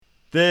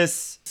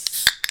This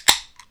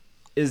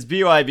is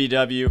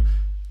BYBW,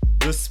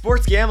 the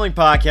sports gambling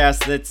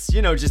podcast that's,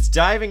 just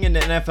diving into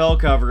NFL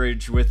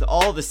coverage with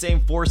all the same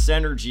forced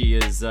energy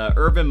as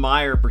Urban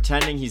Meyer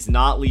pretending he's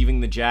not leaving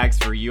the Jags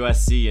for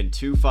USC in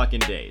 2 fucking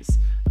days.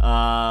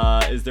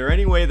 Is there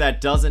any way that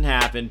doesn't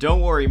happen?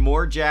 Don't worry,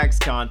 more Jags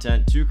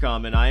content to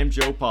come, and I am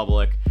Joe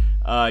Public,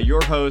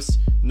 your host,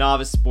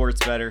 novice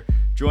sports bettor,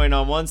 joined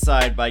on one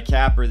side by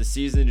Capper, the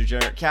seasoned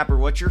degenerate. Capper,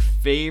 what's your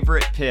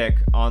favorite pick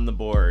on the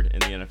board in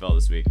the NFL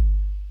this week?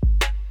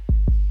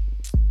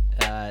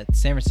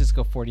 San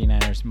Francisco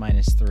 49ers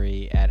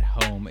 -3 at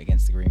home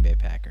against the Green Bay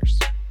Packers.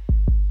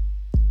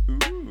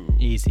 Ooh.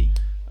 Easy.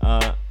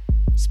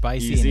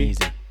 Spicy easy. and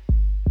easy.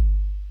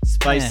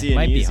 Spicy and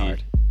might easy. Be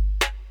hard.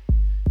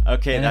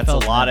 Okay, that's a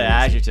NFL's lot of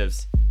never easy.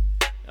 adjectives.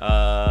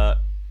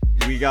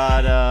 We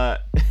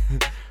got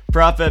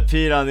Prophet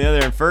Pete on the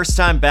other end. First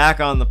time back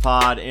on the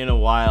pod in a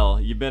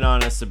while. You've been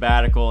on a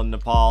sabbatical in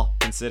Nepal,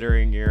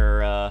 considering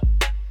your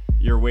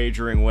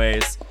wagering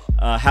ways.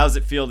 How's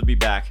it feel to be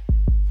back?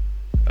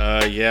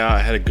 Yeah, I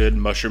had a good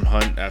mushroom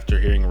hunt after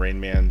hearing Rain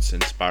Man's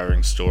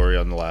inspiring story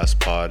on the last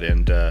pod,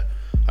 and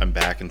I'm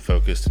back and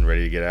focused and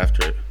ready to get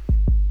after it.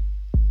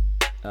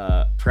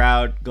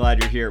 Proud,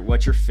 glad you're here.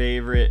 What's your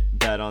favorite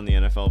bet on the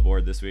NFL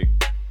board this week?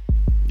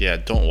 Yeah,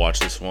 don't watch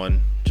this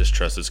one. Just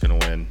trust it's going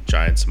to win.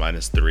 Giants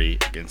 -3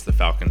 against the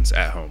Falcons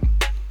at home.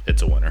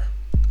 It's a winner.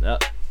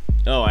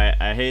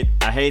 I hate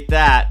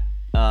that.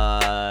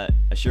 I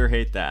sure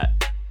hate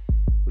that.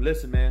 Well,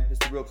 listen, man, it's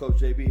the real Coach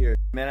JB here.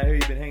 Man, I hear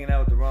you've been hanging out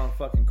with the wrong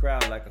fucking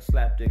crowd like a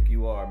slapdick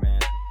you are, man.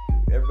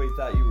 Everybody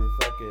thought you were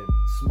fucking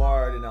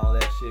smart and all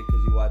that shit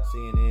because you watch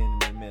CNN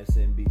and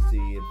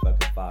MSNBC and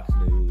fucking Fox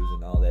News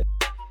and all that.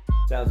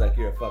 Sounds like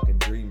you're a fucking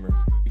dreamer.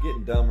 You're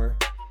getting dumber.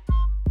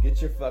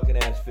 Get your fucking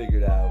ass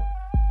figured out.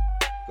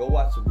 Go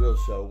watch the real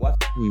show.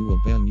 We will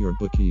ban your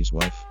bookies,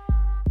 wife.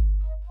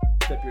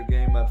 Step your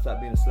game up. Stop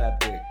being a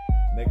slapdick.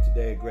 Make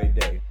today a great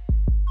day.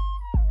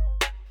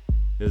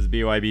 This is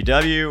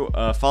BYBW.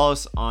 Follow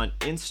us on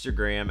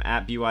Instagram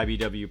at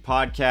BYBW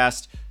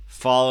Podcast.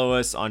 Follow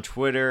us on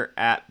Twitter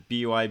at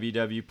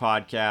BYBW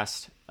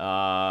Podcast.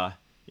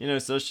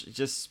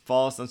 Just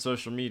follow us on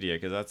social media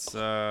because that's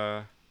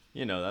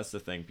the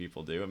thing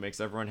people do. It makes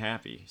everyone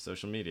happy.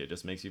 Social media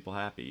just makes people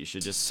happy. You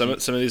should just Some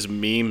of these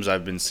memes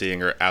I've been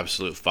seeing are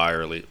absolute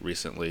fire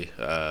recently.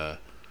 I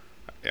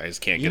just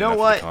can't get enough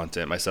of the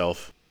content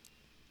myself.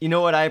 You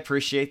know what? I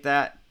appreciate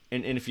that.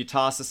 And if you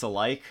toss us a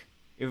like,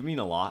 it would mean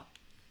a lot.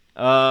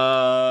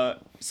 So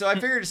I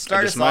figured to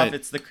start us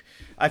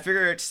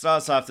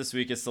off, this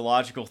week, it's the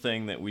logical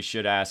thing that we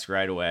should ask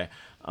right away.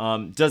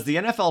 Does the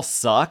NFL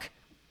suck?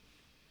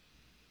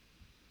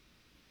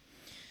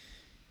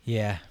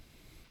 Yeah.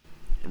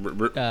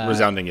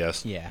 Resounding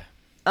yes. Yeah.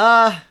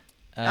 I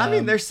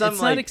mean, there's some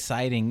It's not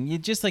exciting. You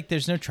just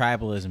there's no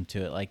tribalism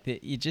to it.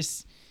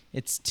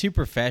 It's too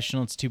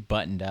professional. It's too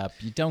buttoned up.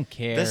 You don't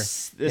care.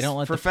 They don't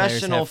let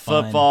professional the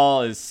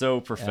football is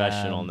so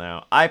professional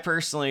now. I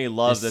personally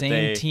love the that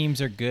same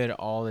teams are good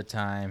all the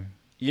time.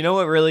 You know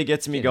what really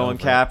gets me going, over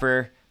it.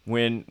 Capper?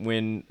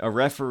 When a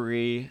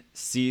referee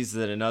sees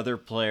that another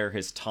player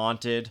has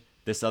taunted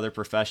this other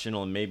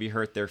professional and maybe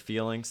hurt their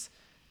feelings,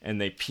 and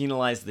they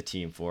penalize the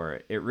team for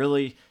it. It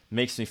really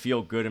makes me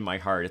feel good in my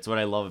heart. It's what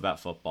I love about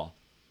football.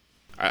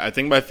 I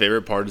think my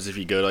favorite part is if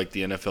you go to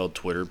the NFL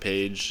Twitter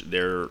page,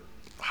 they're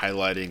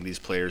highlighting these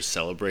players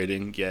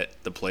celebrating,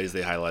 yet the plays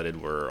they highlighted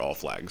were all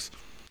flags.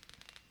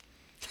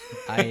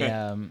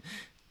 I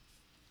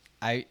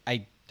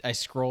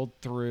scrolled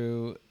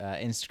through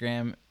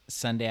Instagram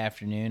Sunday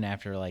afternoon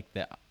after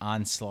the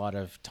onslaught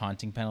of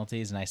taunting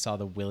penalties, and I saw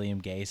the William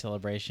Gay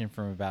celebration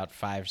from about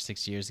 5 or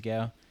 6 years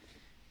ago,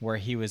 where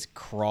he was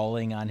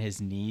crawling on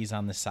his knees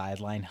on the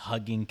sideline,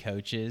 hugging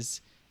coaches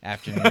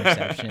after an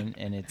interception,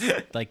 and it's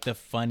the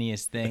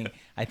funniest thing.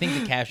 I think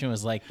the caption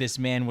was this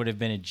man would have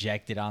been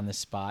ejected on the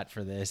spot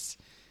for this.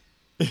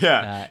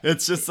 Yeah,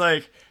 it's just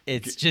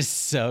it's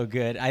just so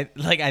good. I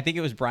think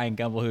it was Brian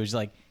Gumbel who was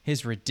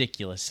his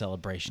ridiculous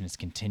celebration is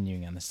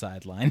continuing on the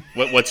sideline.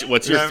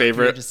 What's your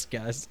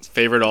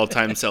favorite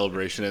all-time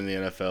celebration in the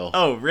NFL?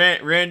 Oh,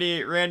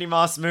 Randy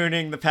Moss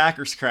mooning the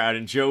Packers crowd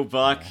and Joe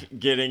Buck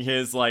getting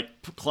his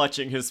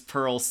clutching his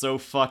pearls so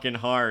fucking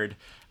hard.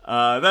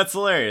 That's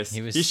hilarious.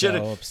 He was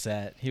so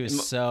upset. He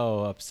was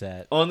so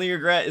upset. Only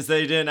regret is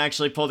they didn't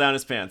actually pull down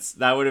his pants.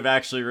 That would have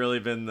actually really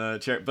been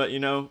the but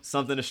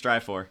something to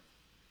strive for.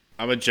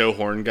 I'm a Joe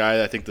Horn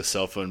guy. I think the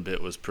cell phone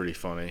bit was pretty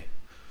funny.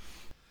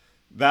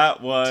 That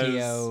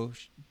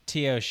was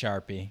T.O.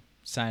 Sharpie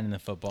signing the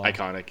football.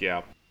 Iconic,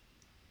 yeah.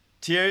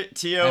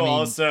 T.O.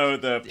 also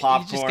the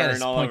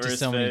popcorn all over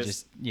his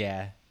face.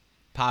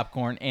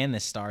 Popcorn and the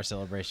star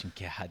celebration.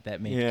 God,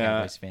 that made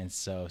Cowboys fans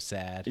so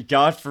sad.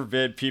 God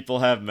forbid people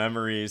have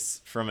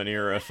memories from an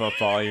era of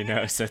football,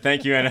 So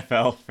thank you,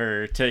 NFL,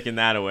 for taking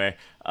that away.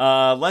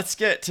 Let's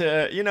get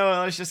to,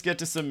 let's just get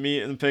to some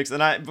meat and picks.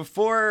 And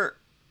before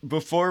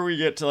we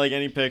get to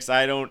any picks,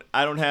 I don't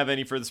have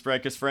any for the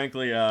spread because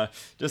frankly,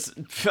 just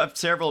I'm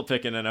terrible at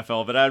picking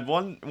NFL. But I had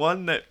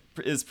one that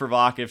is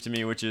provocative to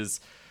me, which is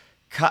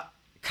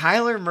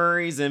Kyler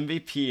Murray's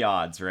MVP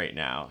odds right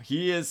now.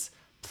 He is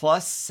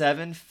plus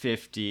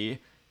 750.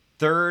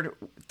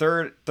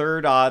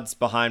 Third odds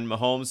behind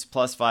Mahomes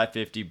plus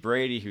 550,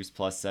 Brady who's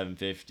plus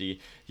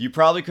 750. You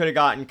probably could have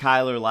gotten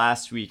Kyler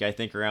last week, I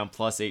think around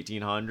plus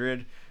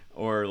 1800,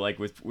 or like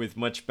with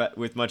much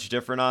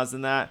different odds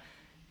than that.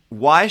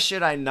 Why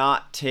should I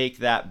not take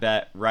that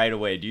bet right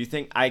away? Do you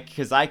think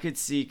because I could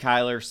see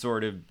Kyler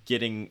sort of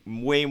getting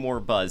way more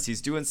buzz.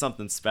 He's doing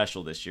something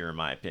special this year in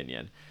my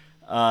opinion.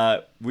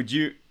 What do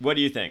you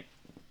think?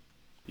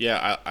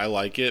 Yeah, I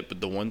like it,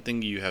 but the one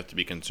thing you have to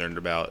be concerned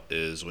about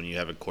is when you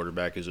have a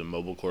quarterback who's a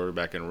mobile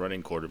quarterback and a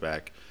running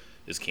quarterback,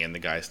 is can the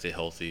guy stay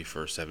healthy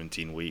for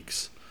 17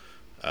 weeks?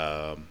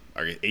 Or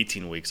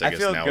 18 weeks, I guess,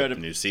 now with the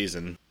new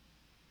season.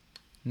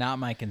 Not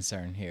my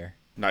concern here.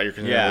 Not your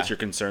concern. Yeah. What's your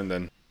concern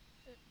then?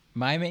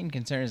 My main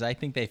concern is I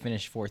think they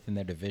finished fourth in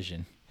their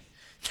division.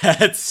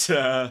 That's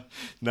not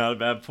a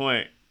bad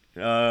point.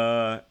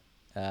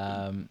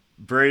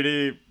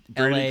 Brady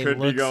LA could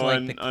be looks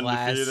going like the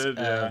class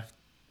undefeated.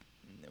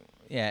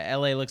 Yeah,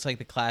 LA looks like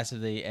the class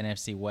of the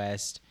NFC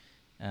West.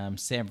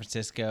 San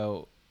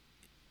Francisco,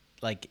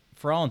 like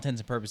for all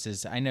intents and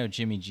purposes, I know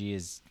Jimmy G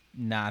is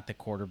not the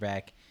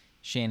quarterback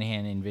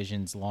Shanahan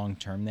envisions long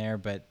term there,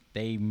 but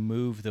they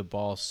move the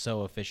ball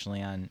so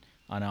efficiently on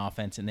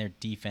offense, and their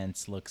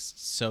defense looks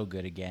so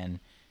good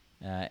again.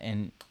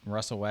 And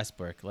Russell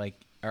Westbrook,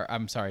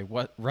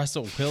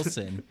 Russell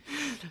Wilson.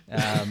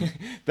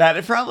 That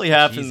it probably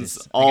happens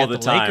Jesus. all I got the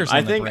the time. Lakers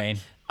on the brain.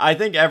 I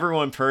think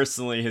everyone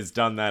personally has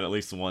done that at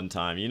least one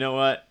time. You know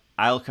what?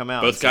 I'll come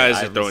out. Both and say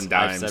guys are throwing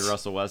dimes. I've said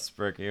Russell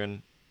Westbrook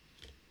even.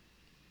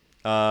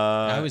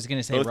 I was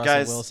gonna say both Russell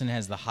guys, Wilson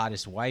has the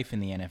hottest wife in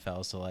the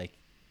NFL, so like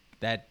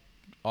that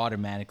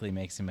automatically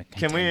makes him a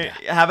Can contender.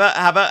 we? How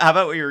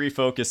about we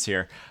refocus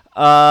here?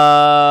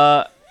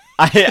 I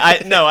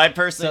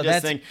personally So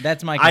just think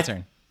that's my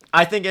concern.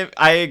 I think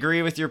I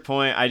agree with your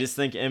point. I just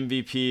think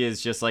MVP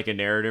is just like a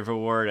narrative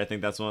award. I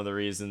think that's one of the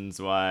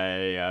reasons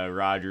why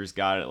Rodgers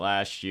got it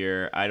last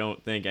year. I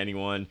don't think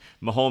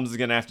Mahomes is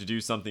going to have to do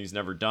something he's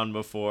never done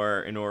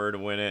before in order to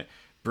win it.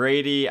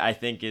 Brady, I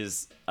think,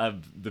 is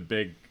the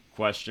big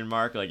question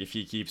mark, like if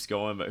he keeps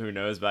going, but who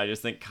knows. But I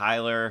just think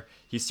Kyler,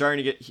 he's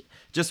starting to get,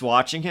 just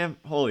watching him,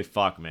 holy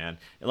fuck, man.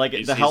 Like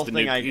the health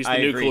thing, he's I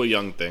the new agree. cool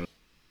young thing.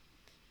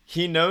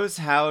 He knows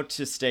how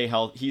to stay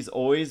healthy. He's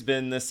always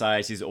been this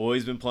size. He's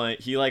always been playing.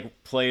 He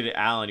played at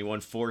Allen. He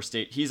won 4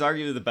 state. He's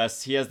arguably the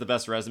best. He has the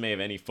best resume of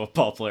any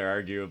football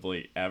player,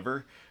 arguably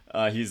ever.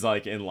 He's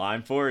in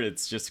line for it.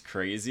 It's just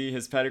crazy,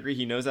 his pedigree.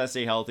 He knows how to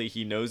stay healthy.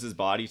 He knows his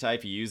body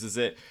type. He uses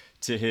it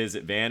to his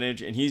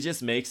advantage, and he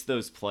just makes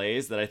those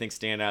plays that I think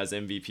stand out as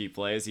MVP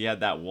plays. He had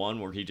that one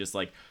where he just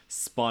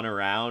spun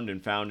around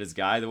and found his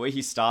guy. The way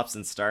he stops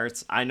and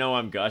starts, I know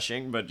I'm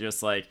gushing, but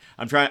just I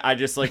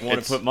just want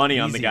to put money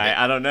on the guy.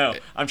 I don't know.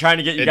 I'm trying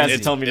to get you guys to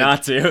tell me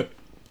not to.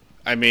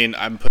 I mean,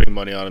 I'm putting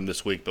money on him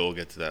this week, but we'll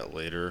get to that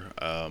later.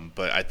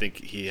 But I think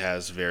he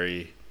has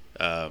very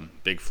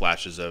big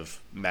flashes of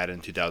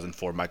Madden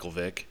 2004 Michael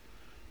Vick,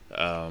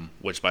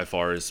 which by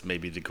far is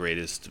maybe the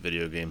greatest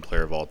video game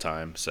player of all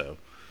time. So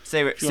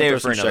Save it if you want to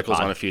for throw some another shekels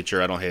pod. on a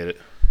future, I don't hate it.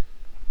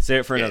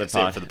 Save it for another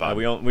save it pod. for the pod.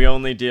 We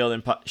only deal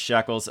in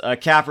shekels.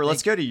 Capper,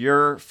 let's go to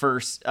your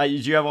first. Do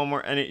you have one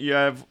more? You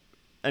have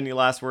any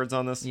last words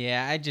on this?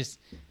 Yeah,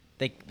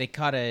 they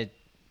caught a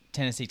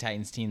Tennessee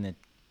Titans team that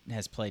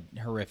has played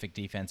horrific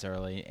defense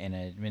early, and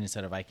a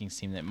Minnesota Vikings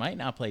team that might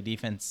not play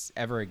defense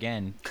ever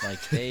again. I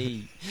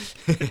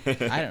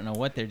don't know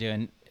what they're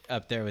doing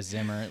up there with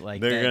Zimmer.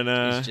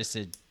 It's just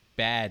a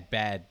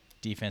bad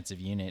defensive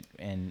unit,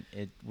 and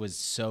it was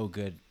so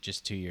good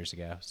just 2 years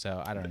ago.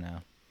 So I don't know.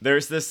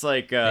 There's this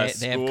They have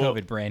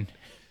COVID brain.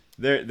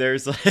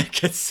 There's an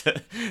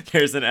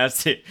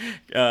FC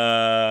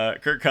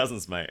Kirk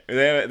Cousins might.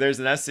 There's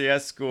an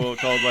FCS school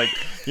called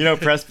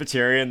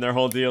Presbyterian. Their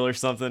whole deal or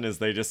something is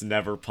they just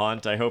never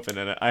punt. I hope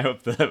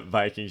the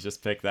Vikings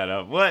just pick that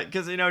up. What?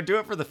 Because do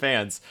it for the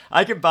fans.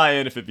 I could buy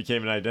in if it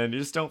became an identity.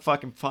 Just don't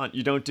fucking punt.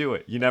 You don't do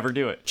it. You never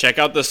do it. Check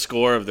out the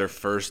score of their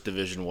first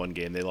Division I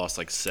game. They lost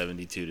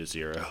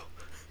 72-0.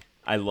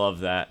 I love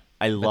that.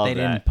 But they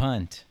didn't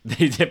punt.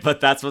 They did,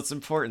 but that's what's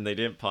important. They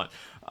didn't punt.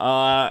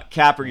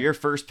 Capper, your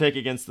first pick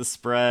against the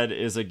spread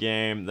is a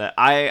game that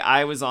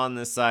I was on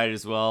this side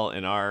as well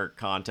in our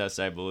contest,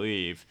 I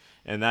believe,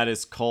 and that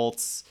is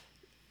Colts.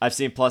 I've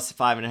seen plus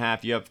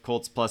 5.5. You have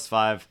Colts plus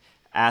 5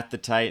 at the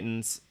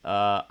Titans.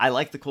 I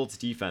like the Colts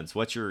defense.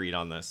 What's your read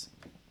on this?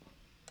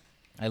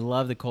 I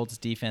love the Colts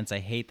defense. I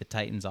hate the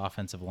Titans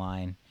offensive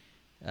line.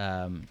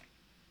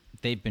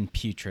 They've been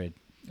putrid.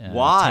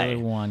 Why?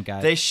 Taylor Warren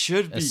got they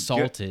should be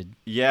assaulted.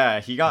 Yeah,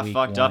 he got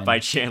fucked up by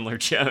Chandler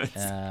Jones.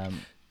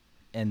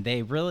 And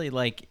they really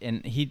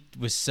and he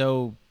was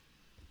so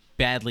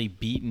badly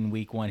beaten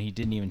week 1, he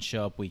didn't even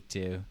show up week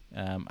 2.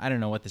 I don't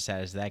know what the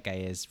status of that guy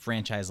is,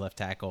 franchise left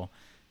tackle.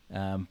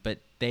 But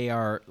they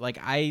are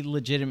I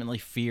legitimately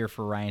fear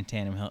for Ryan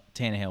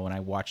Tannehill when I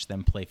watch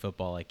them play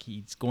football.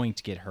 He's going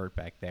to get hurt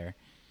back there.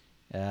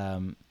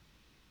 And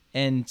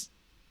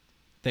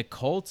the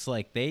Colts,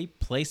 like, they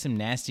play some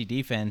nasty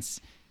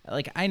defense.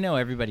 Like, I know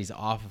everybody's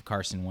off of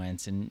Carson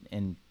Wentz,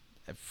 and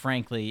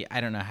frankly, I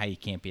don't know how you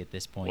can't be at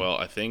this point. Well,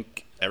 I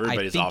think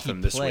everybody's off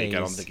him this week. I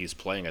don't think he's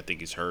playing. I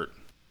think he's hurt.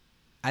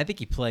 I think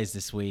he plays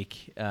this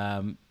week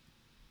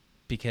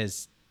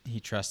because he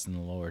trusts in the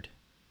Lord.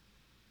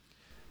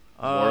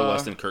 More or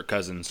less than Kirk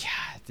Cousins.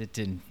 God, that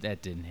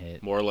didn't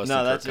hit. More or less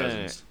than Kirk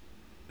Cousins.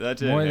 That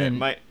didn't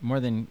more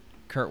than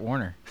Kurt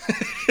Warner.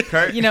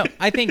 Kurt,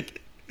 I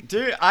think.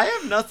 Dude, I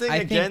have nothing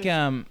against.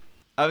 Think,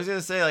 I was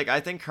gonna say, like, I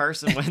think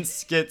Carson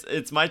Wentz gets.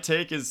 It's my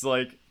take is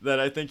like that.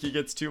 I think he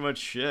gets too much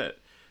shit.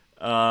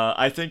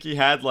 I think he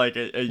had like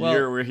a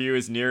year where he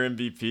was near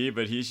MVP,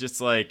 but he's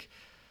just like,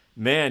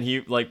 man,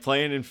 he like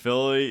playing in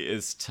Philly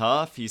is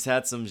tough. He's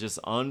had some just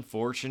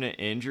unfortunate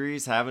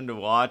injuries. Having to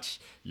watch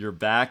your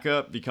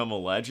backup become a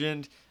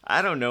legend.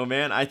 I don't know,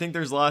 man. I think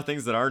there's a lot of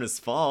things that aren't his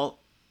fault.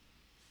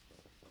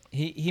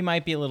 He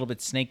might be a little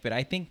bit snake, but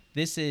I think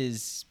this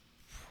is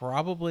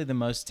probably the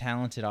most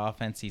talented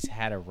offense he's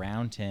had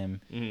around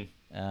him.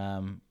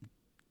 Mm-hmm.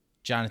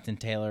 Jonathan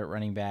Taylor at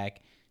running back,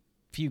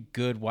 few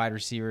good wide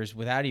receivers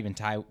without even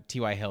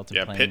T.Y.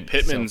 Hilton playing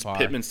Pittman's so far.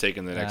 Pittman's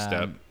taking the next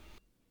step.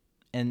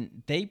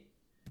 And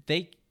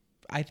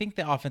I think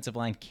the offensive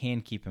line can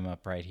keep him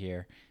up right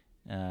here.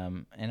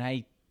 And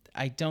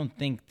I don't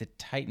think the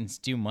Titans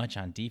do much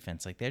on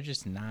defense. Like, they're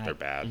just not. They're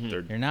bad.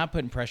 Mm-hmm. They're not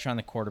putting pressure on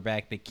the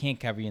quarterback. They can't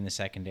cover you in the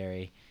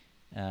secondary.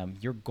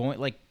 You're going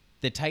like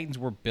the Titans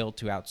were built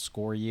to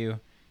outscore you.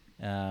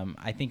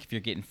 I think if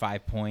you're getting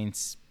 5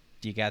 points,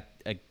 you got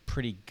a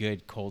pretty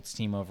good Colts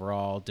team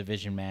overall.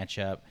 Division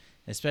matchup,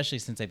 especially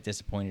since they've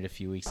disappointed a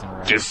few weeks in a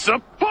row.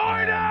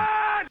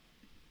 Disappointed!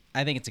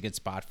 I think it's a good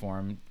spot for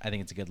him. I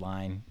think it's a good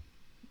line.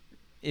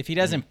 If he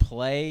doesn't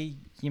play,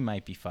 you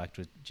might be fucked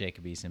with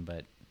Jacob Eason,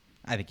 but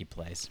I think he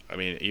plays. I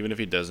mean, even if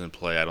he doesn't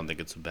play, I don't think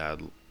it's a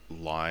bad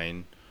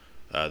line.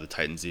 The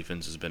Titans'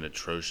 defense has been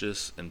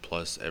atrocious, and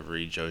plus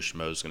every Joe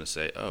Schmo is going to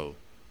say, oh,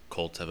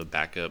 Colts have a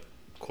backup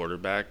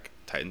quarterback.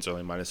 Titans are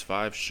only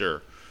 -5?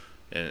 Sure.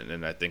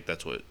 And I think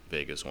that's what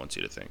Vegas wants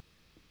you to think.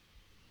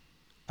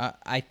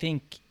 I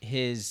think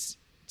his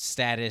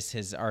status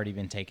has already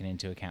been taken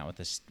into account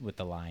with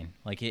the line.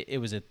 Like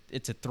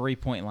it's a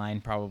 3-point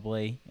line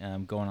probably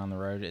going on the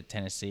road at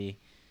Tennessee.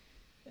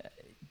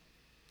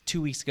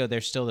 2 weeks ago,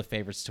 they're still the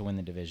favorites to win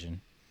the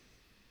division.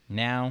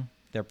 Now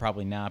they're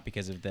probably not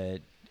because of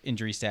the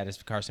injury status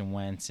of Carson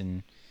Wentz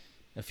and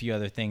a few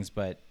other things.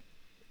 But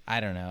I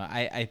don't know.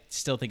 I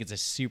still think it's a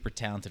super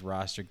talented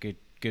roster.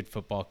 Good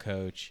football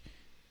coach.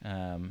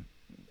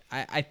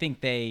 I think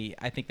they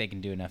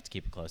can do enough to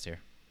keep it close here.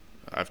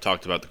 I've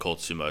talked about the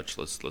Colts too much.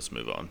 Let's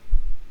move on.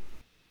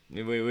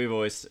 We've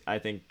always, I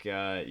think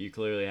you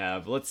clearly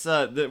have. Let's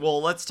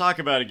talk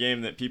about a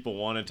game that people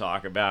want to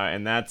talk about,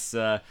 and that's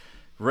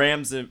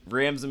Rams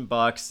and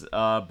Bucks.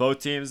 Both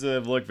teams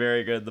have looked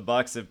very good. The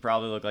Bucks have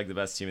probably looked like the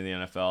best team in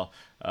the NFL.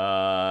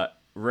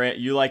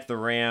 You like the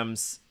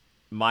Rams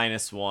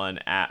 -1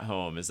 at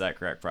home? Is that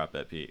correct, Prop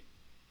Bet Pete?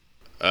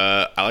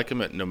 I like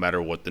them at no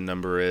matter what the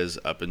number is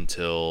up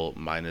until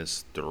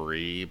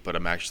 -3, but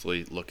I'm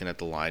actually looking at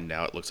the line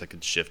now. It looks like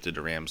it's shifted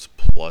to Rams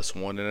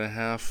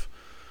 +1.5,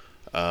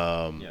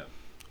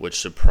 which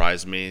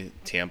surprised me.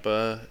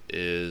 Tampa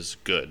is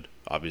good.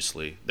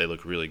 Obviously, they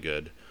look really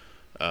good,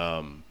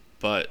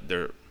 but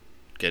they're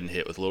getting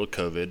hit with a little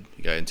COVID.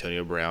 You got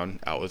Antonio Brown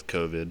out with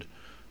COVID.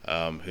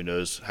 Who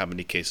knows how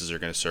many cases are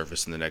going to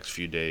surface in the next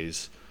few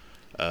days.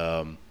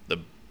 The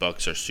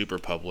Bucks are super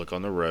public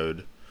on the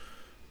road.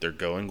 They're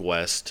going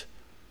west.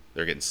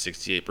 They're getting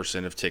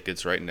 68% of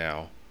tickets right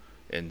now.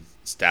 And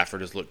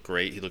Stafford has looked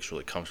great. He looks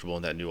really comfortable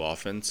in that new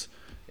offense.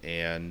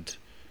 And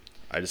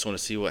I just want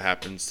to see what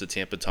happens to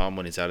Tampa Tom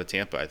when he's out of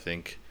Tampa. I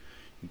think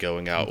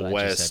going out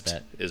west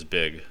is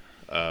big.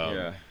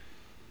 And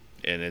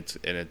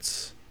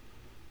it's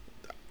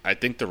I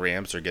think the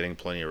Rams are getting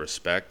plenty of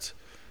respect.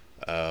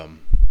 But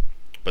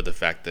the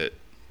fact that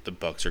the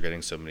Bucks are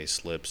getting so many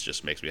slips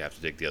just makes me have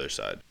to take the other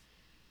side.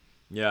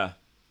 Yeah.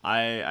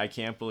 I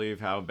can't believe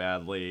how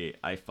badly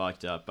I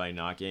fucked up by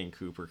not getting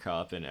Cooper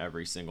Kupp in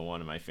every single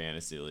one of my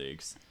fantasy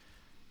leagues.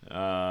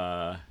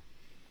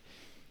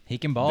 He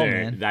can ball,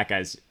 man. That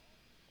guy's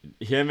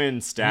him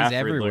and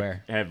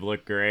Stafford have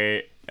looked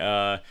great.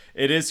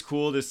 It is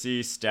cool to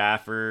see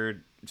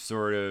Stafford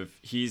sort of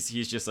he's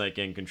just like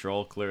in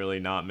control, clearly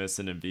not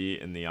missing a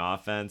beat in the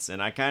offense,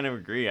 and I kind of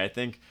agree. I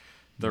think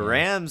the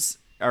Rams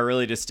are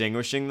really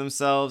distinguishing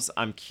themselves.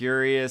 I'm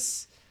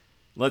curious.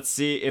 Let's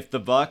see if the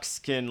Bucks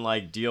can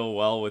like deal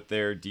well with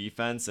their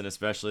defense and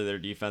especially their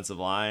defensive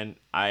line.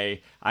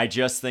 I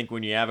just think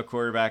when you have a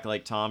quarterback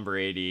like Tom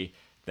Brady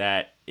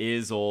that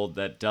is old,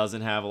 that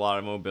doesn't have a lot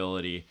of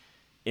mobility,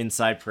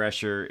 inside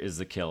pressure is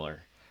the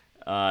killer.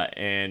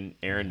 And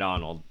Aaron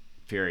Donald,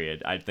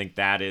 period. I think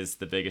that is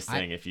the biggest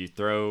thing. If you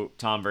throw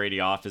Tom Brady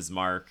off his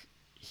mark,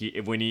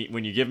 when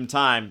you give him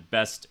time,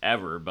 best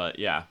ever. But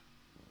yeah.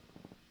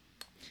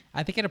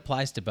 I think it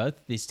applies to both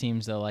of these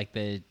teams though. Like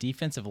the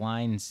defensive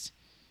lines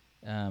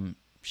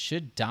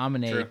should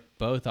dominate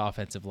both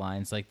offensive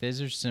lines. Like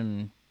those are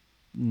some,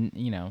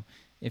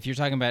 if you're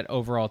talking about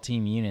overall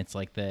team units,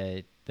 like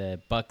the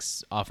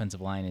Bucks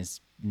offensive line has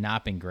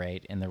not been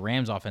great, and the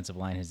Rams offensive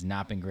line has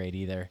not been great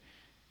either.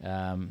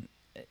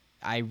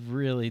 I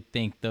really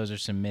think those are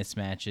some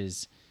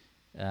mismatches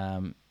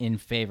in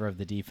favor of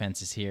the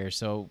defenses here.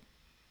 So,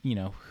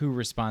 who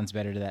responds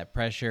better to that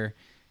pressure?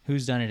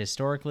 Who's done it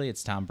historically?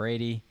 It's Tom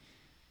Brady,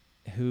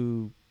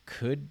 who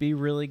could be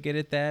really good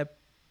at that,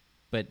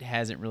 but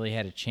hasn't really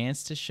had a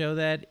chance to show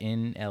that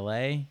in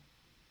LA.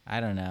 I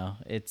don't know.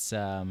 It's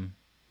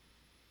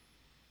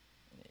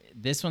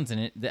this one's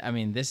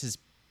this is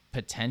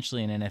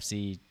potentially an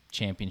NFC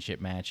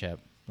championship matchup.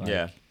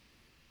 Yeah.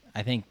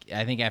 I think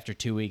after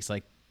 2 weeks,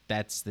 like,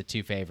 that's the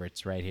two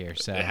favorites right here.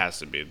 So it has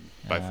to be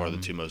by far the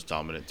two most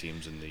dominant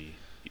teams in the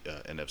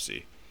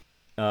NFC.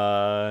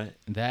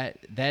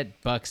 That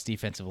Bucks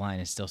defensive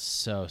line is still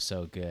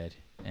so good,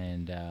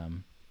 and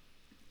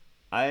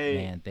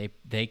man,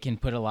 they can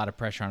put a lot of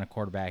pressure on a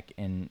quarterback,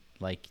 and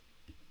they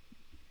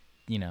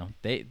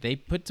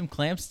put some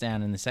clamps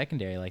down in the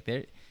secondary. Like,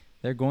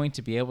 they're going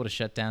to be able to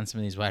shut down some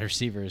of these wide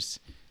receivers.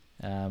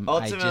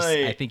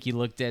 Ultimately, I think you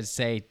looked at,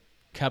 say,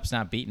 Cup's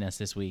not beating us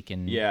this week,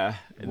 and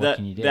what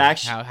can you do?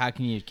 How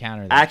can you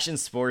counter that? Action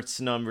Sports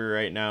number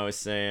right now is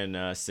saying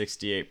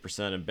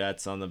 68% of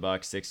bets on the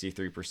Bucks,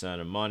 63%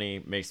 of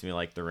money. Makes me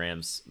like the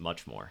Rams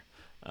much more.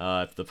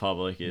 If the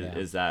public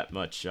is that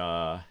much,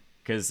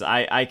 because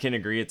I can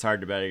agree it's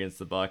hard to bet against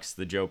the Bucks,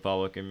 the Joe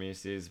Public in me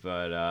sees,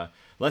 but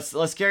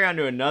let's carry on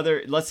to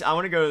another. I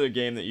want to go to the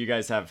game that you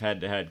guys have head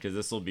to head, because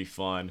this will be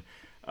fun.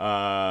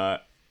 And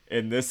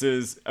this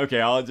is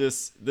okay.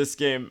 This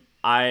game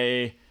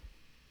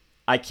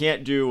I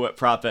can't do what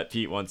Prop Bet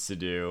Pete wants to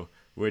do,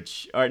 what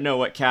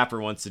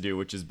Capper wants to do,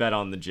 which is bet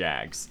on the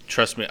Jags.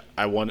 Trust me,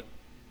 I wanted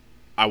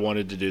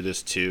to do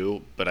this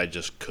too, but I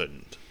just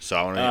couldn't. So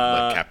I want to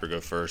let Capper go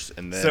first,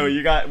 and then. So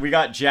we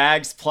got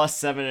Jags plus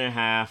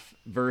 7.5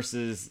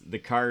 versus the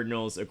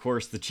Cardinals. Of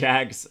course, the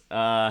Jags,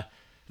 they're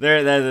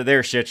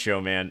a shit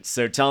show, man.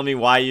 So tell me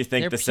why you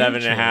think the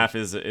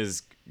 7.5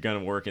 is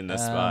gonna work in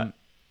this spot.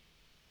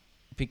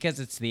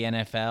 Because it's the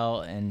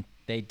NFL and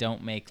they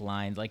don't make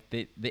lines. Like,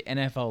 the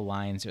NFL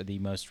lines are the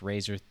most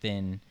razor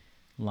thin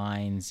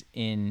lines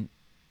in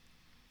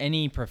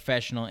any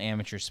professional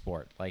amateur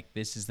sport. Like,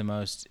 this is the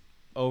most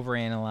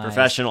overanalyzed.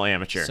 Professional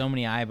amateur. So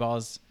many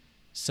eyeballs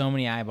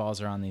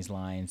are on these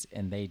lines,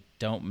 and they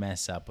don't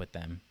mess up with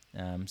them.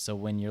 So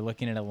when you're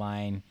looking at a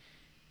line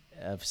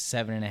of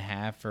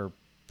 7.5 for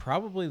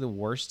probably the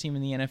worst team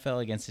in the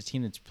NFL against a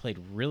team that's played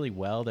really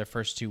well their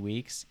first 2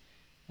 weeks,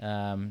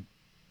 90%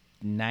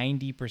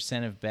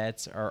 of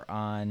bets are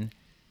on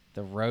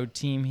the road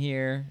team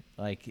here.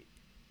 Like,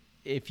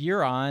 if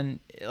you're on,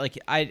 like,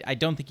 I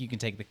don't think you can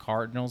take the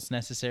Cardinals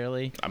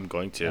necessarily. I'm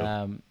going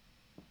to.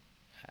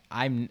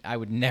 I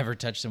would never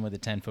touch them with a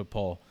 10-foot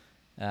pole.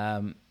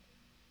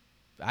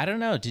 I don't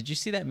know. Did you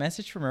see that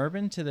message from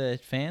Urban to the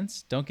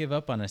fans? Don't give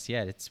up on us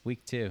yet. It's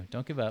week 2.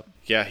 Don't give up.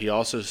 Yeah, he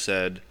also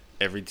said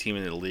every team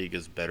in the league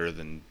is better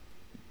than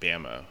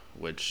Bama,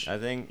 which I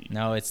think.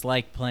 No, it's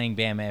like playing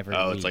Bama every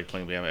week. Oh, it's like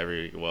playing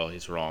Bama well,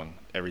 he's wrong.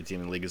 Every team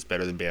in the league is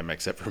better than Bama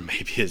except for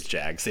maybe his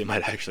Jags. They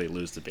might actually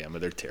lose to Bama.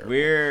 They're terrible.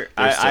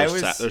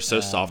 They're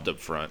so soft up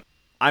front.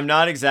 I'm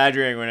not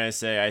exaggerating when I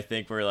say I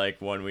think we're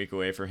like 1 week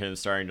away from him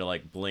starting to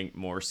like blink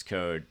Morse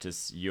code to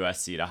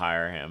USC to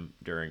hire him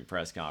during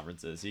press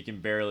conferences. He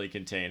can barely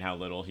contain how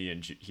little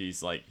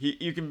he's like.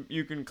 You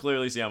can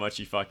clearly see how much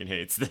he fucking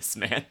hates this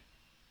man.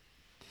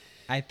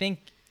 I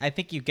think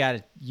you've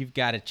got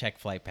to check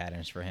flight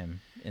patterns for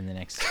him in the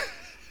next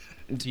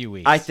few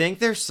weeks. I think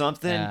there's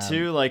something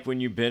too, like when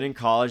you've been in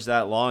college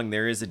that long,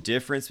 there is a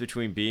difference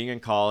between being in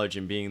college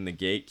and being the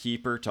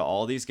gatekeeper to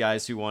all these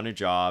guys who want a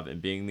job,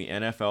 and being the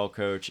NFL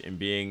coach and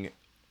being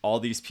all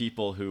these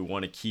people who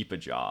want to keep a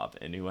job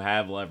and who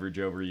have leverage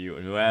over you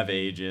and who have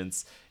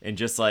agents. And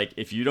just like,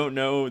 if you don't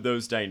know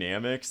those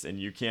dynamics and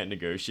you can't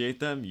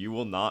negotiate them,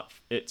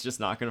 it's just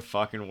not going to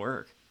fucking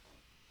work.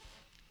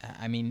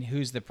 I mean,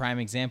 who's the prime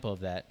example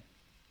of that?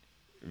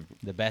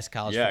 The best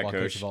college football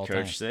coach of all time.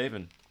 Coach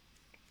Saban.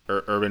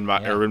 Urban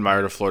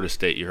Meyer to Florida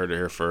State. You heard it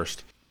here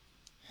first.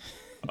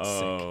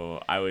 Oh,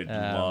 I would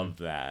love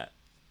that.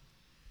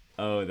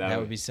 Oh, that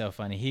would be so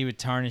funny. He would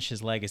tarnish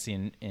his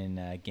legacy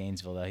in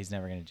Gainesville, though. He's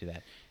never going to do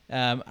that.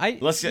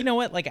 You know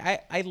what? Like,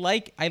 I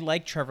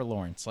like Trevor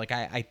Lawrence. Like,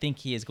 I think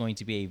he is going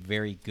to be a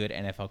very good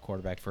NFL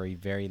quarterback for a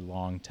very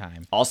long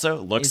time. Also,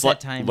 looks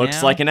like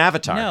an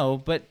avatar.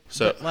 No, but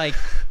like,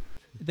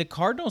 the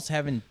Cardinals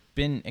haven't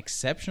been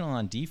exceptional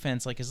on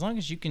defense. Like, as long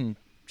as you can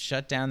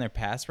shut down their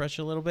pass rush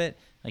a little bit,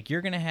 like,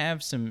 you're going to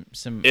have some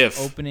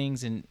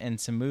openings and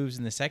some moves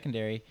in the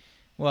secondary.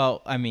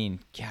 Well, I mean,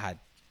 God,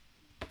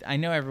 I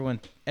know everyone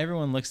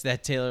looks at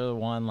that Taylor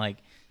Lewan, like,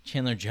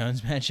 Chandler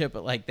Jones matchup,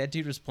 but like, that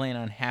dude was playing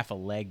on half a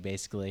leg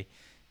basically,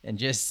 and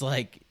just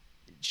like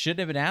shouldn't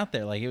have been out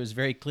there. Like, it was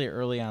very clear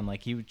early on,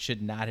 like, he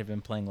should not have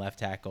been playing left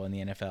tackle in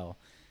the NFL.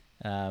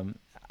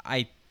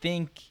 I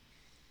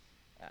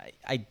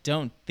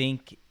don't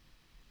think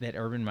that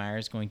Urban Meyer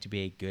is going to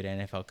be a good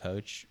NFL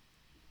coach,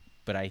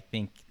 but I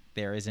think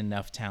there is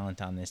enough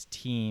talent on this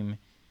team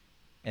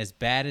as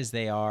bad as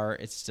they are,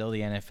 it's still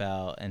the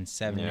NFL, and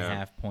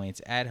 7.5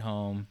 points at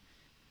home,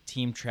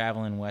 team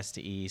traveling west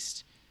to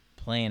east,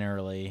 playing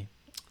early.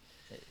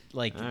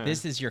 Like,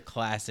 this is your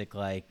classic,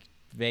 like,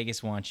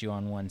 Vegas wants you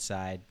on one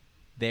side.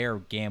 They're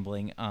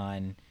gambling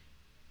on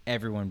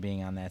everyone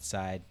being on that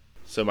side.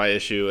 So my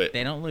issue,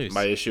 they don't lose.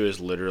 My issue is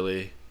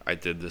literally, I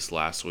did this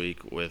last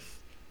week with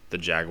the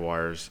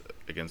Jaguars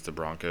against the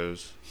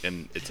Broncos,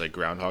 and it's like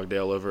Groundhog Day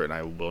all over, and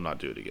I will not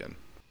do it again.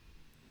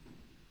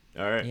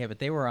 All right. Yeah, but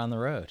they were on the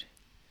road.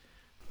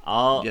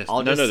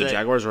 The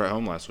Jaguars were at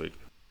home last week.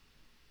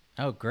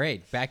 Oh,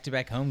 great.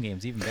 Back-to-back home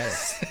games, even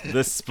better.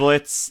 the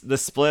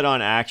split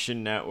on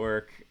Action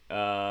Network.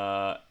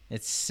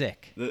 It's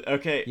sick.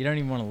 Okay. You don't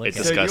even want to look at it.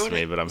 It disgusts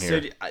me, but I'm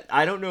here.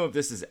 I don't know if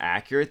this is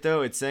accurate,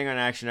 though. It's saying on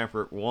Action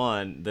Network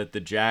 1 that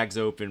the Jags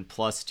open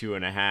plus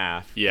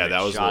 2.5. Yeah,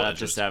 that was shot up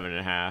to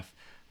 7.5,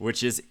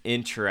 which is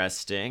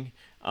interesting.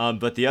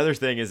 But the other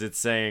thing is it's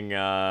saying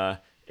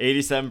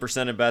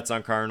 87% of bets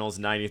on Cardinals,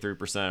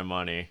 93% of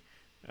money.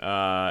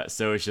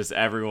 So it's just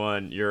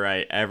everyone. You're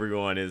right.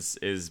 Everyone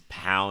is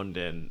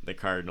pounding the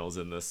Cardinals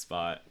in this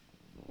spot.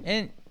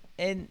 And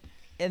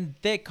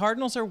the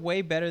Cardinals are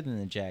way better than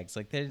the Jags.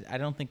 Like, I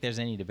don't think there's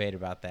any debate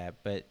about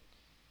that. But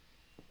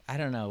I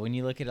don't know. When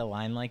you look at a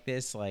line like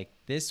this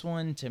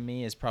one to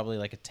me is probably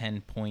like a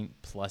 10-point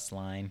plus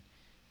line.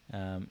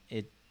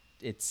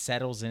 It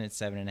settles in at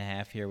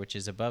 7.5 here, which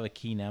is above a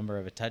key number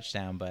of a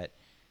touchdown. But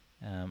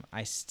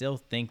I still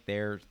think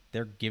they're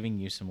giving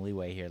you some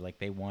leeway here. Like,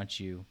 they want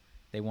you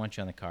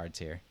on the cards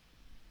here.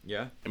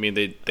 Yeah. I mean,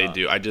 they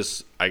do.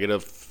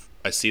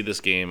 I see this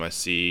game. I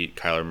see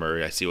Kyler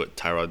Murray. I see what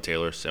Tyrod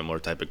Taylor, similar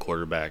type of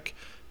quarterback,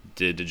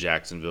 did to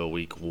Jacksonville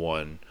week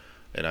 1,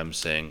 and I'm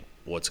saying,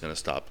 what's going to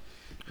stop?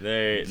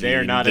 They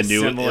are not a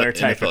similar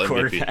type NFL of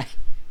quarterback.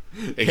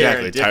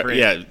 Exactly.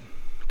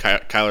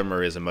 Kyler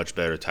Murray is a much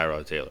better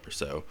Tyrod Taylor,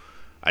 so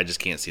I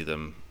just can't see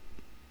them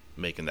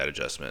making that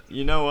adjustment.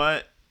 You know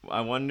what?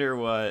 I wonder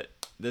what.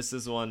 This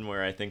is one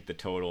where I think the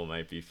total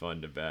might be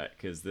fun to bet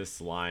because this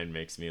line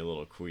makes me a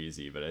little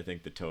queasy, but I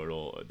think the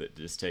total,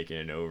 just taking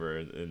it over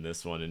in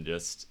this one and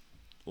just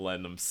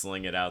letting them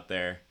sling it out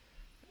there.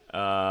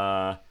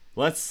 I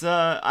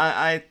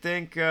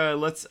think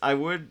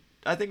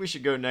we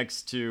should go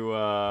next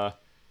to,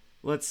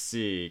 let's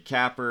see,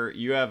 Capper,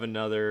 you have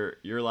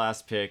your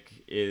last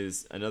pick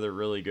is another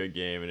really good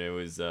game, and it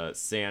was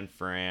San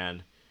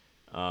Fran,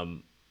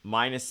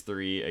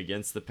 -3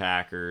 against the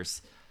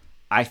Packers.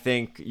 I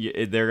think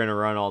they're going to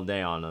run all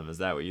day on them. Is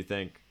that what you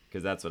think?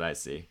 Because that's what I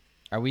see.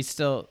 Are we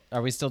still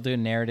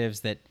doing narratives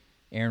that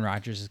Aaron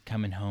Rodgers is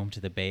coming home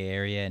to the Bay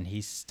Area and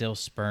he's still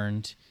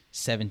spurned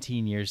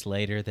 17 years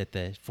later that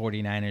the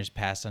 49ers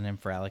passed on him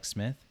for Alex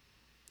Smith?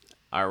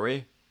 Are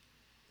we?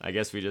 I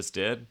guess we just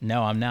did.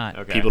 No, I'm not.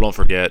 Okay. People don't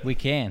forget. We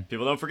can.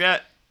 People don't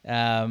forget.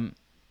 I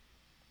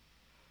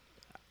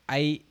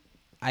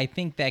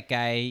think that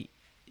guy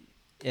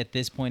at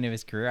this point of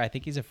his career, I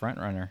think he's a front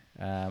runner.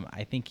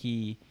 I think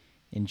he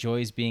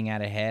enjoys being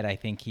out ahead. I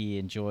think he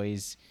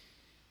enjoys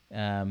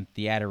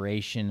the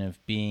adoration of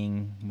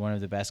being one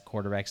of the best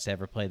quarterbacks to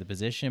ever play the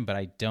position, but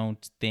I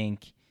don't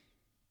think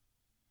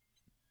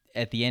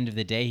at the end of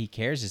the day he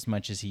cares as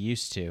much as he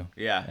used to.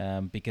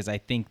 Yeah. Because I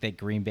think that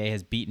Green Bay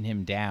has beaten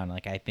him down.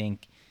 Like, I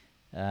think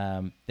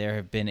there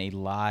have been a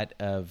lot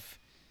of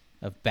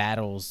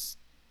battles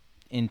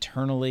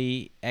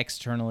internally,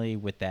 externally,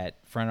 with that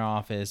front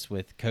office,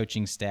 with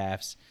coaching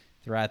staffs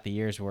throughout the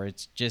years where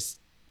it's just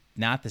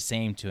not the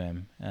same to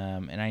him.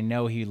 And I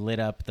know he lit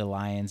up the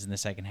Lions in the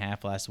second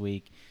half last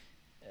week.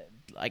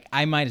 Like,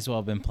 I might as well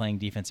have been playing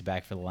defensive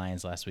back for the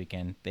Lions last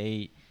weekend.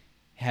 They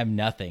have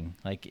nothing.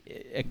 Like,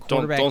 a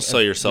quarterback don't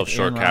sell yourself with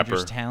short, Aaron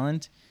Rodgers' Capper.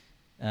 talent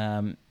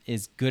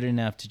is good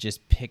enough to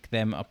just pick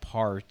them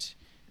apart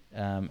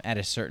at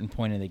a certain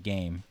point of the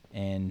game.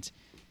 And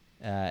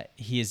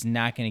he is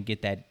not going to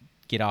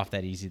get off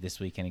that easy this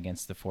weekend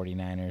against the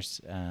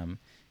 49ers.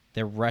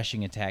 Their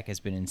rushing attack has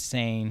been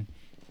insane.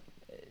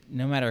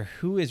 No matter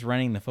who is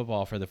running the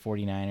football for the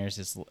 49ers,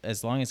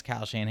 as long as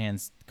Kyle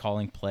Shanahan's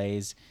calling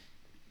plays,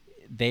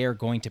 they are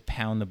going to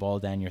pound the ball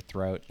down your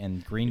throat.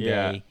 And Green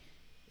Bay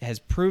has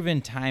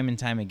proven time and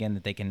time again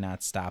that they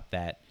cannot stop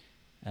that.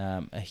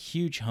 A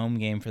huge home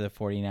game for the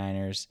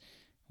 49ers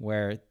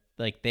where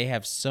like they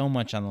have so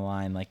much on the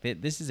line. Like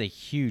this is a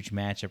huge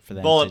matchup for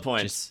them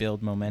just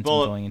build momentum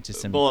going into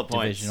some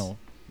divisional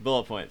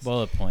bullet points.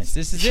 Bullet points.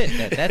 This is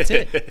it. That's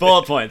it.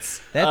 Bullet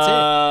points.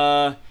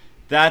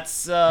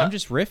 That's it. I'm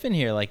just riffing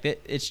here. Like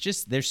it's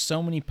just there's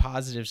so many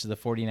positives to the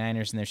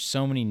 49ers and there's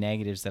so many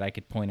negatives that I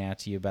could point out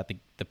to you about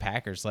the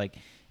Packers. Like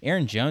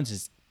Aaron Jones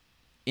is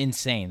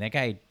insane. That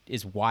guy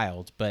is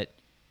wild, but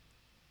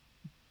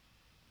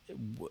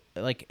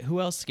like who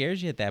else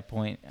scares you at that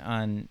point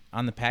on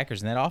the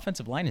Packers? And that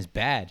offensive line is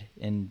bad.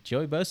 And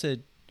Joey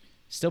Bosa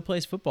still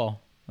plays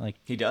football. Like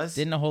he does.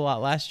 Didn't a whole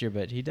lot last year,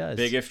 but he does.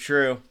 Big if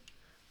true.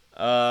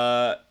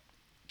 Prop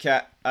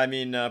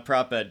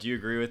bet, do you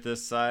agree with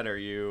this side, or are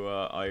you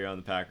on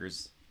the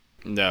Packers?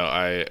 No,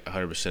 I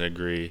 100%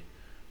 agree.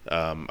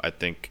 I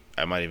think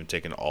I might even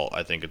take an alt.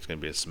 I think it's going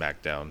to be a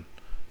smackdown.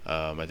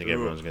 I think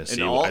everyone's going to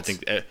see. alt? I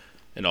think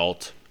an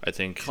alt. I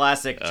think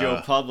Classic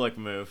Joe Public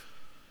move.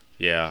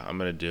 Yeah, I'm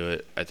going to do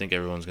it. I think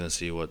everyone's going to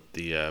see what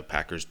the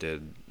Packers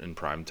did in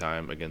prime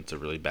time against a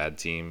really bad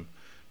team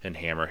and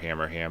hammer,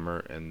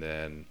 and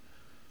then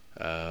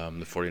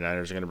the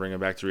 49ers are going to bring it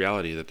back to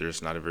reality that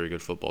there's not a very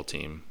good football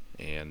team,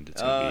 and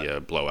it's going to be a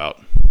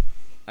blowout.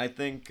 I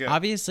think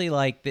obviously,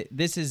 like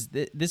this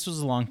was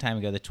a long time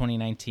ago, the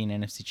 2019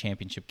 NFC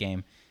Championship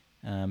game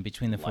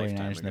between the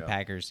 49ers and the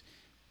Packers.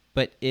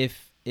 But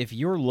if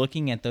you're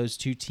looking at those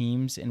two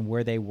teams and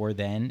where they were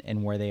then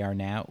and where they are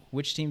now,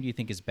 which team do you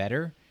think is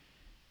better?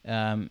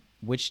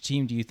 Which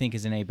team do you think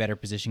is in a better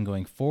position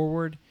going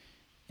forward?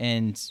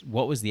 And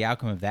what was the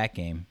outcome of that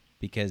game?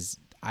 Because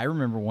I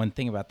remember one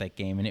thing about that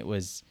game, and it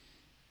was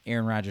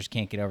Aaron Rodgers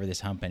can't get over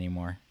this hump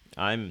anymore.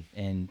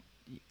 And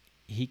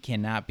he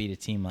cannot beat a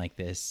team like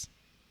this.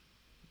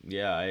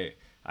 Yeah,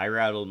 I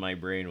rattled my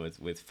brain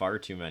with far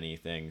too many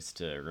things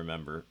to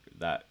remember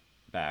that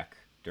back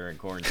during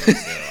quarantine.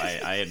 So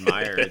I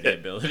admire the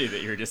ability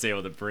that you're just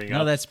able to bring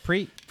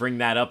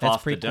that up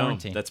off the dome.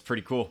 That's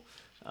pretty cool.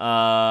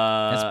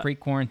 That's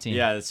pre-quarantine.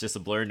 Yeah, it's just a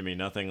blur to me.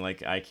 Nothing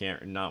like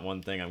not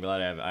one thing. I'm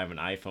glad I have an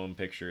iPhone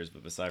pictures,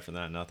 but aside from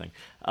that, nothing.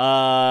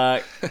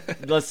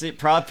 Let's see.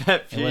 Prop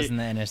bet. It wasn't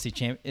the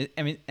NFC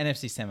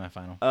NFC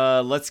semifinal.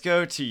 Let's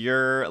go to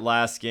your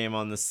last game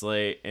on the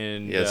slate,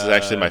 and this is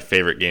actually my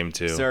favorite game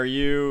too. So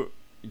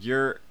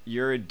you're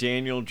a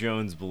Daniel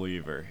Jones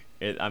believer?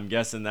 I'm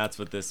guessing that's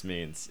what this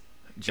means.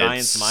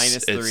 Giants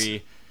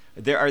 -3.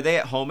 Are they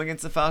at home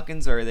against the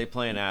Falcons, or are they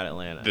playing at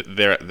Atlanta?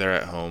 They're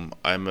at home.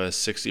 I'm a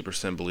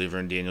 60% believer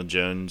in Daniel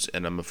Jones,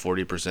 and I'm a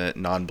 40%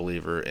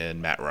 non-believer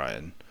in Matt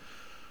Ryan.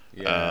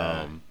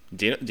 Yeah.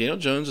 Daniel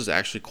Jones has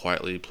actually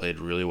quietly played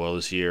really well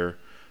this year.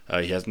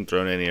 He hasn't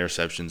thrown any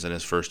interceptions in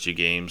his first 2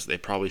 games. They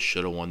probably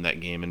should have won that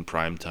game in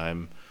prime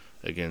time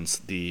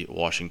against the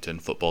Washington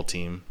football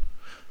team.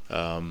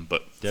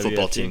 But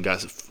football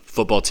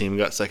team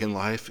got second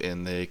life,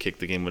 and they kicked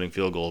the game-winning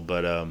field goal.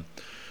 But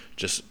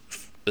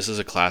this is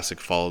a classic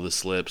follow the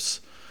slips.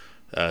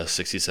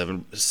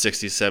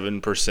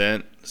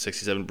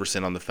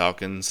 67% on the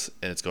Falcons,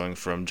 and it's going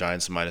from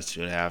Giants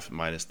 -2.5,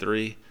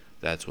 -3.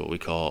 That's what we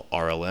call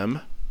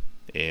RLM.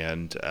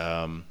 And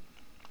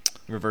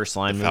reverse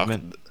line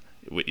movement.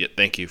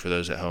 Thank you for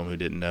those at home who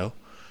didn't know.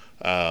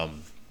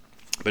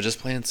 But just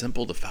plain and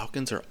simple, the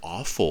Falcons are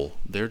awful.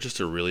 They're just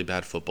a really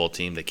bad football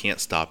team. They can't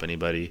stop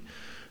anybody.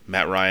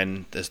 Matt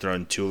Ryan has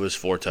thrown 2 of his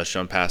 4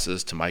 touchdown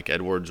passes to Mike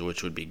Edwards,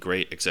 which would be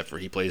great, except for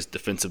he plays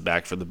defensive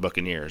back for the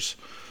Buccaneers.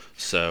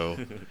 So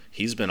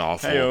he's been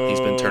awful. Hey-o. He's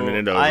been turning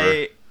it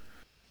over.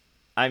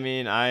 I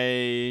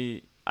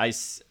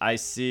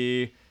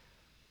see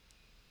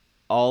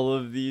all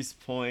of these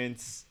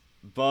points,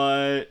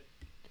 but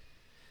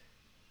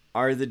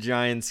are the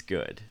Giants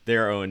good?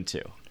 They're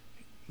 0-2.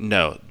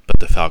 No, but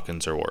the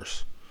Falcons are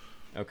worse.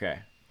 Okay.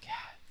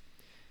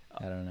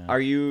 I don't know.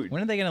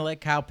 When are they going to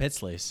let Kyle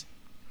Pitts loose?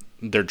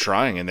 They're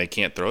trying, and they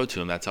can't throw it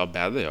to him. That's how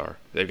bad they are.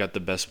 They've got the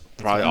best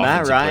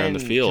offensive player on the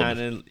field.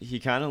 He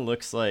kind of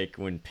looks like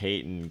when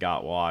Peyton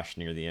got washed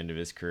near the end of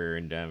his career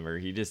in Denver.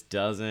 He just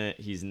doesn't.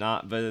 He's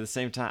not. But at the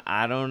same time,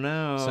 I don't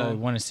know. So he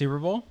won a Super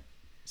Bowl?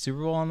 Super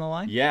Bowl on the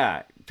line?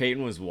 Yeah.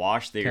 Peyton was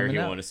washed the year he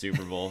won a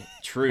Super Bowl.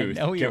 Truth.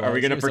 Are we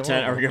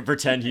gonna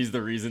pretend he's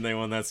the reason they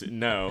won that?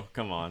 No,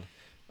 come on.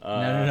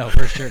 No,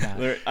 for sure not.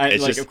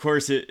 Of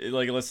course,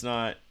 let's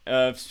not.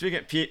 Speaking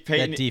of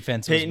Peyton, that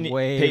defense was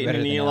way Peyton better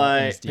and than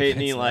Eli. Peyton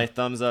and Eli,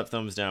 thumbs up,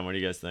 thumbs down. What do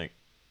you guys think?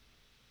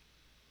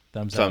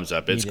 Thumbs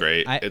up. It's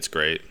great. It's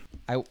great.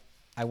 I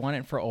want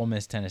it for Ole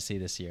Miss, Tennessee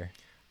this year.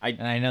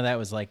 And I know that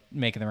was like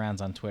making the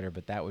rounds on Twitter,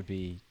 but that would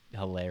be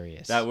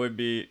hilarious. That would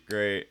be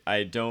great.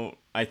 I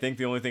think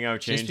the only thing I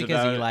would change just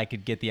about because Eli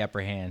could get the upper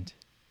hand.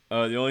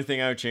 The only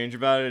thing I would change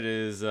about it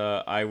is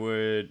I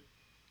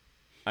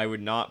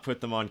would not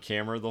put them on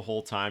camera the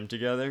whole time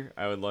together.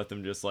 I would let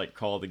them just like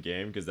call the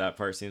game, because that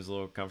part seems a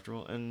little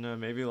comfortable, and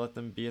maybe let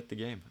them be at the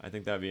game. I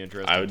think that'd be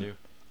interesting too.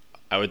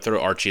 I would throw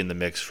Archie in the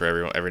mix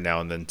for every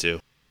now and then too.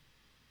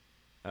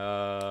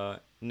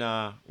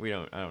 Nah, we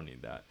don't. I don't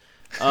need that.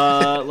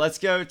 Let's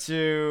go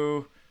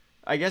to.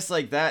 I guess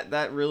like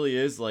that really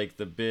is like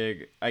the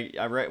big.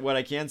 What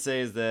I can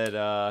say is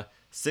that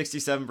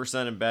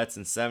 67% of bets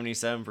and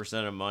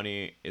 77% of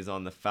money is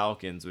on the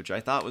Falcons, which I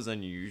thought was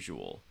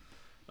unusual.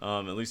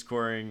 At least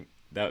scoring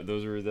that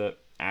those were the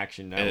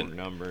Action Network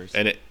numbers.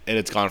 And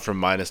it's gone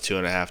from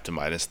 -2.5 to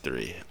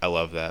 -3. I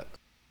love that.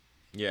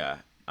 Yeah.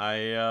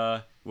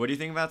 What do you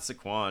think about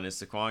Saquon?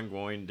 Is Saquon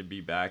going to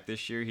be back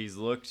this year? He's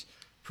looked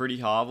pretty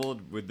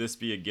hobbled. Would this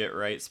be a get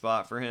right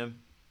spot for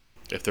him?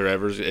 If there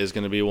ever is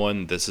going to be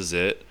one, this is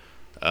it.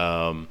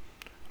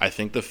 I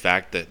think the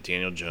fact that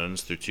Daniel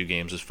Jones through 2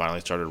 games has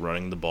finally started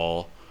running the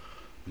ball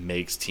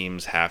makes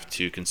teams have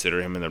to consider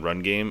him in the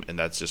run game, and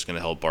that's just going to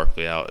help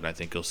Barkley out. And I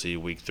think you'll see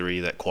week 3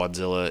 that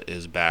Quadzilla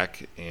is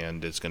back,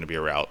 and it's going to be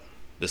a rout.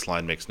 This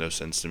line makes no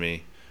sense to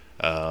me.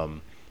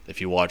 If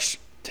you watch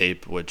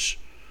tape, which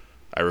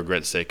I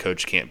regret to say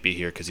Coach can't be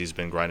here because he's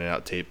been grinding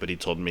out tape, but he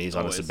told me he's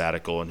on a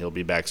sabbatical and he'll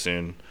be back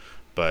soon.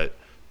 But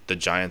the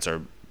Giants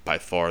are by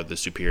far the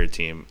superior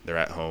team. They're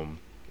at home.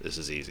 This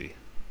is easy.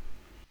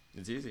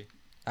 It's easy.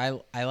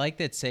 I like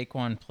that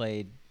Saquon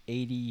played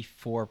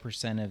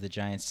 84% of the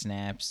Giants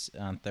snaps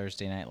on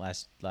Thursday night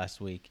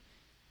last week.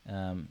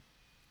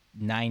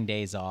 9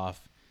 days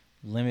off,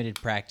 limited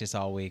practice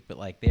all week, but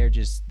like they're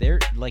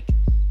like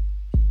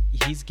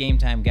he's game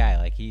time guy.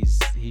 Like he's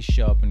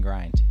show up and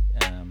grind.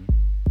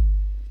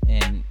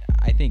 And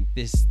I think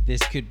this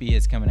could be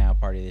his coming out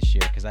party this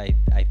year because I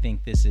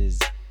think this is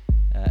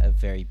a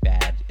very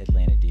bad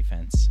Atlanta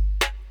defense.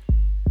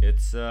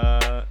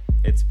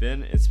 It's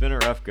been a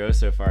rough go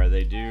so far.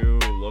 They do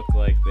look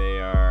like they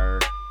are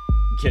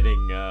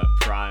getting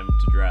primed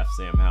to draft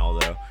Sam Howell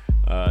though.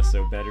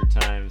 So better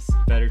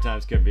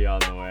times could be on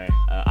the way.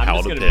 I'm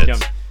Howell just to gonna Pitts.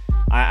 become.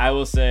 I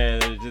will say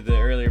the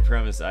earlier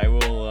premise. I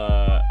will.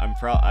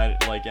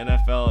 Like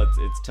NFL.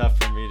 It's tough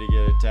for me to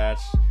get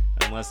attached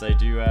unless I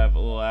do have a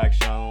little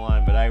action on the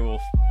line. But I will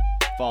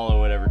follow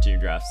whatever team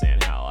drafts Sam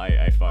Howell.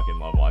 I fucking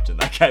love watching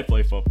that guy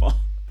play football.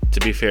 To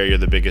be fair, you're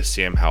the biggest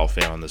Sam Howell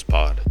fan on this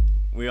pod.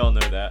 We all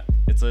know that.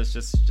 It's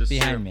just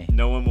Behind true. me.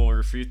 No one will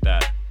refute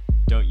that.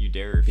 Don't you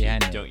dare refute.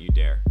 Behind me. Don't you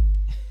dare.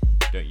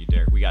 Don't you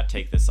dare. We gotta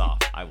take this off.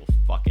 I will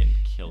fucking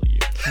kill you.